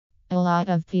lot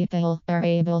of people are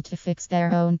able to fix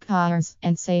their own cars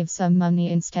and save some money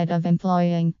instead of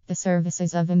employing the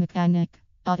services of a mechanic.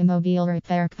 Automobile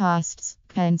repair costs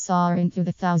can soar into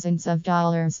the thousands of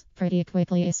dollars pretty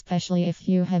quickly, especially if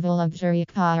you have a luxury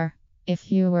car.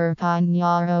 If you work on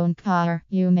your own car,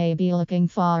 you may be looking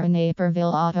for a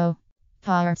Naperville auto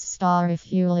parts store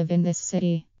if you live in this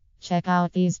city. Check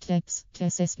out these tips to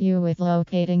assist you with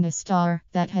locating a store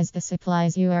that has the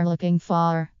supplies you are looking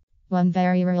for. One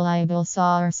very reliable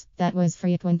source that was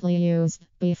frequently used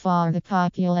before the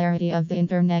popularity of the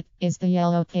internet is the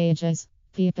Yellow Pages.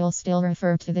 People still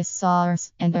refer to this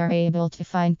source and are able to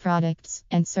find products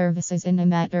and services in a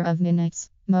matter of minutes.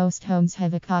 Most homes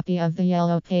have a copy of the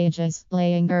Yellow Pages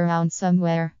laying around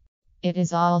somewhere. It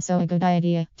is also a good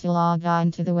idea to log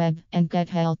on to the web and get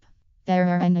help. There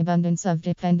are an abundance of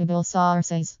dependable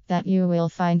sources that you will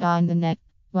find on the net.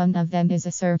 One of them is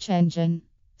a search engine.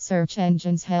 Search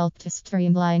engines help to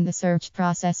streamline the search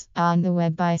process on the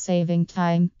web by saving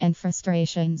time and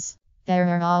frustrations. There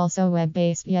are also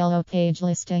web-based Yellow Page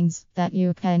listings that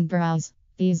you can browse.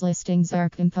 These listings are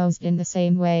composed in the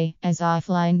same way as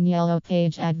offline Yellow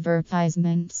Page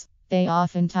advertisements. They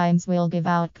oftentimes will give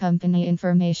out company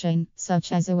information,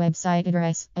 such as a website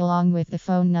address, along with the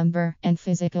phone number and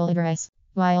physical address.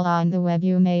 While on the web,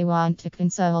 you may want to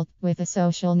consult with a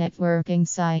social networking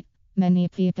site. Many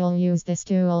people use this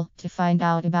tool to find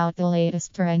out about the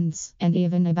latest trends and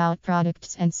even about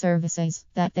products and services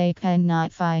that they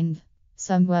cannot find.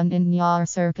 Someone in your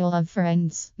circle of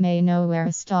friends may know where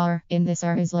a store in this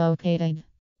area is located.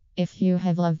 If you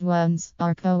have loved ones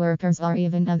or coworkers or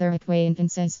even other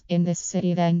acquaintances in this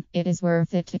city, then it is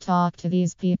worth it to talk to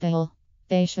these people.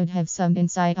 They should have some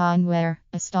insight on where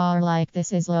a store like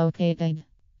this is located.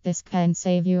 This can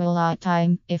save you a lot of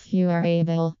time if you are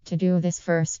able to do this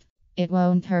first. It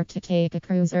won't hurt to take a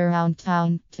cruise around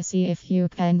town to see if you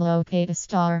can locate a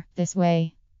store this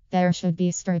way. There should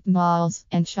be strip malls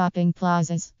and shopping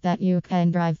plazas that you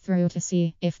can drive through to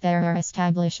see if there are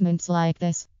establishments like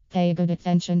this. Pay good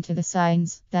attention to the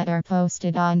signs that are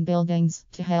posted on buildings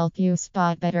to help you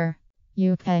spot better.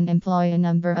 You can employ a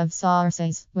number of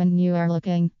sources when you are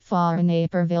looking for a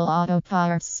Naperville auto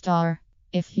parts store.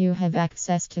 If you have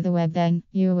access to the web, then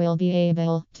you will be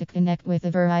able to connect with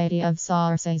a variety of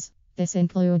sources. This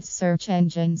includes search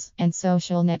engines and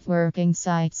social networking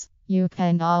sites. You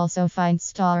can also find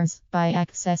stores by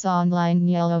access online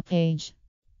Yellow Page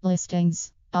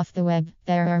listings. Off the web,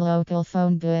 there are local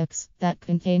phone books that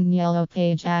contain Yellow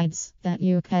Page ads that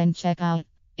you can check out.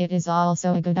 It is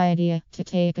also a good idea to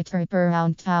take a trip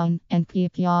around town and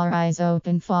keep your eyes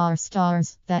open for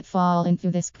stores that fall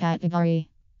into this category.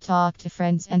 Talk to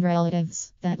friends and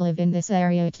relatives that live in this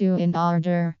area too in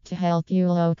order to help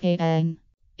you locate an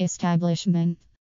establishment